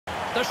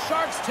The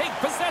Sharks take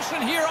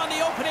possession here on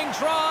the opening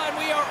draw, and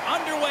we are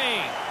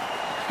underway.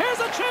 Here's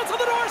a chance on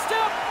the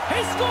doorstep.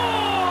 He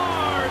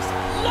scores!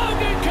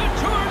 Logan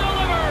Couture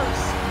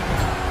delivers!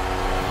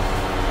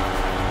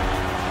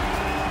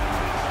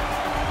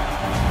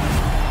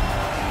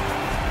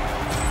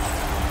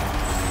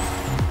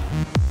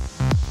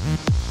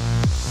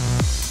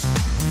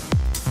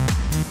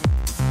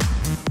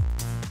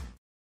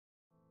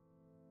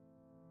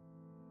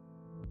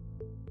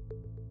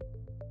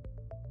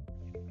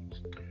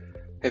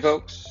 Hey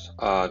folks,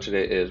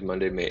 today is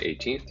Monday, May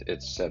 18th.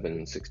 It's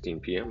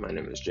 7:16 p.m. My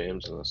name is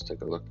James, and let's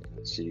take a look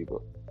and see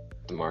what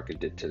the market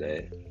did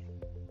today.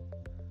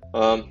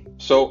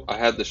 So I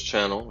had this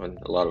channel, and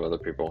a lot of other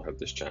people have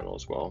this channel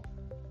as well.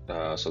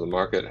 So the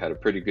market had a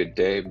pretty good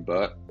day,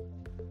 but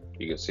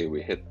you can see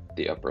we hit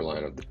the upper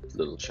line of the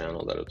little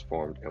channel that it's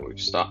formed, and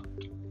we've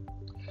stopped.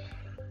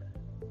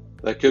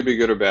 That could be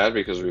good or bad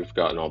because we've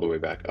gotten all the way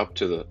back up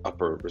to the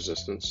upper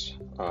resistance.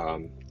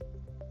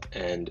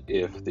 And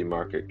if the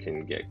market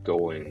can get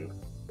going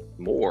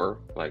more,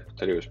 like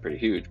today was pretty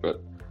huge,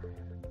 but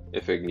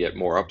if it can get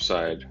more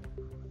upside,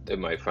 it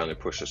might finally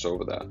push us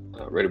over that.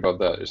 Right above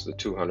that is the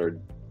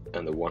 200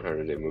 and the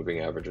 100-day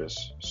moving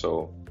averages.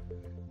 So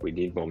we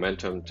need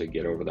momentum to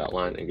get over that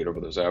line and get over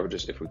those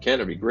averages. If we can,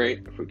 it'd be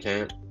great. If we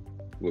can't,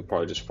 we'll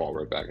probably just fall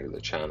right back into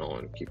the channel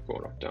and keep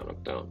going up, down,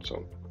 up, down.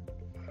 So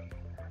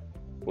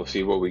we'll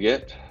see what we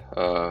get.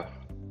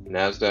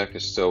 NASDAQ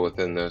is still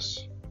within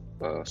this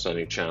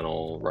sunny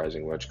channel,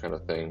 rising wedge kind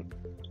of thing.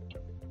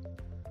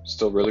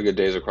 Still really good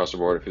days across the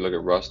board. If you look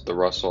at the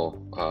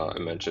Russell, I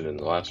mentioned in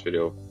the last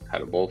video, had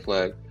a bull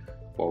flag.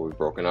 Well, we've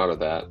broken out of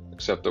that,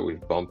 except that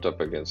we've bumped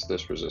up against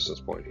this resistance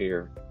point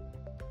here.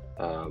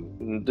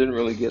 Didn't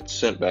really get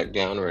sent back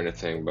down or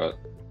anything, but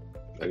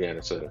again,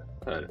 it's an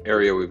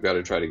area we've got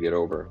to try to get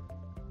over.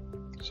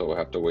 So we'll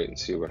have to wait and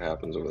see what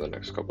happens over the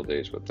next couple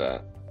days with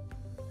that.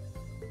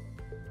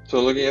 So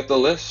looking at the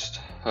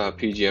list,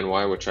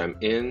 PGNY, which I'm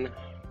in,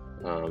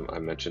 I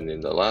mentioned in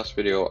the last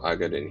video, I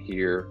got in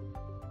here,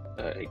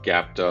 it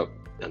gapped up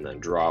and then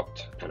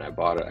dropped, and I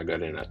bought it. I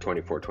got in at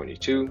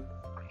 24.22,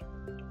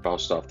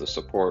 bounced off the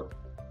support,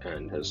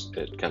 and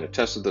it kind of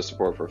tested the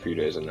support for a few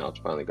days, and now it's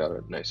finally got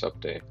a nice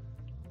up day.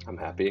 I'm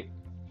happy.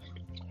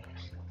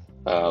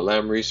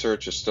 Lam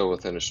Research is still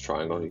within its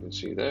triangle, you can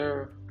see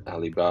there.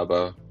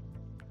 Alibaba.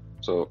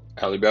 So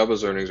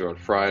Alibaba's earnings are on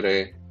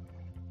Friday,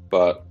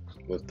 but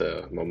with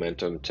the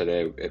momentum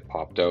today, it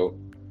popped out.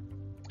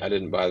 I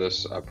didn't buy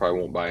this. I probably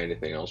won't buy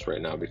anything else right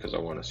now because I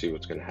want to see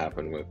what's going to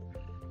happen with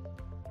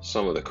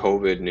some of the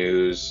COVID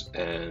news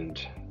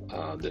and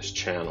this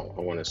channel.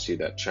 I want to see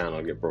that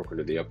channel get broken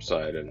to the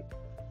upside, and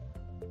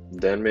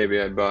then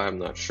maybe I'd buy. I'm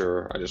not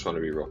sure. I just want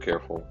to be real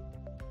careful.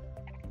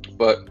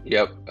 But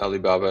yep,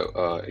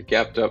 Alibaba, it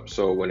gapped up.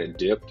 So when it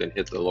dipped and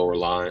hit the lower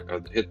line,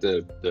 or hit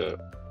the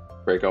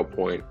breakout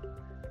point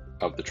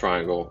of the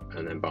triangle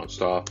and then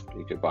bounced off,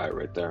 you could buy it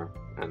right there,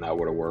 and that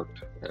would have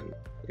worked. And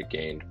it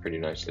gained pretty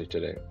nicely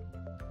today.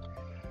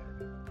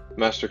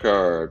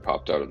 MasterCard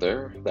popped out of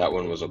there. That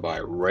one was a buy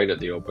right at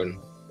the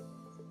open.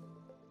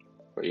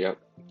 But yep,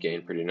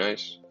 gained pretty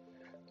nice.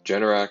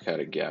 GNRC had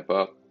a gap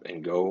up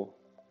and go.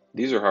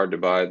 These are hard to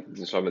buy.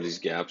 Some of these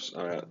gaps.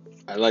 I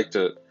like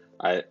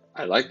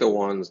the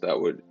ones that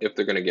would, if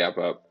they're going to gap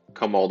up,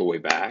 come all the way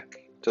back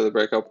to the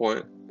breakout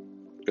point,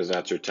 because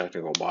that's your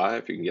technical buy.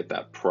 If you can get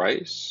that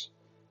price,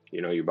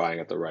 you know you're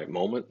buying at the right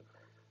moment.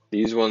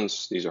 These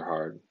ones, these are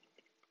hard.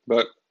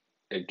 But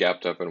it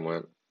gapped up and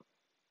went.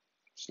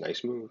 It's a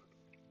nice move.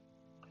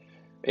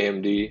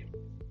 AMD,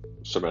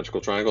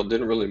 symmetrical triangle,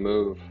 didn't really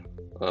move.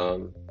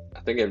 I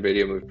think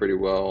NVIDIA moved pretty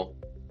well.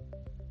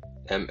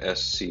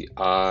 MSCI,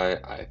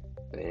 I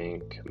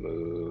think,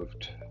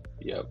 moved.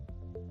 Yep.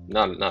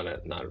 Not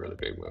a really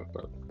big move,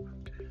 but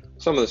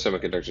some of the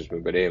semiconductors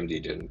moved, but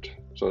AMD didn't.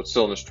 So it's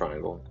still in this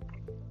triangle.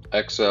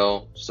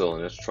 EXEL, still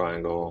in this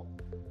triangle.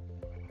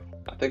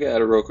 I think I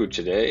had a ROKU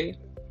today.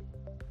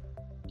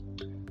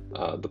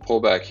 The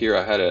pullback here,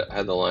 I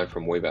had the line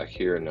from way back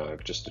here, and now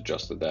I've just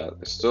adjusted that.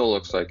 It still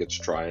looks like it's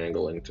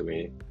triangling to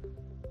me,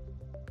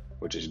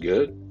 which is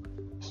good.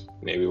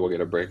 Maybe we'll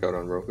get a breakout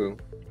on ROKU.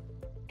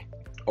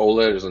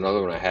 OLED is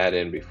another one I had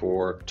in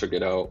before, took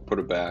it out, put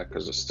it back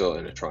because it's still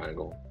in a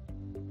triangle.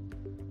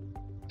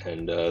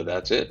 And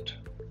that's it.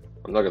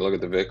 I'm not gonna look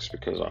at the VIX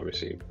because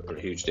obviously on a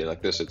huge day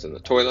like this, it's in the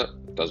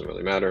toilet. Doesn't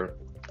really matter.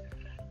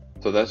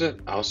 So that's it.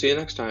 I'll see you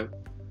next time.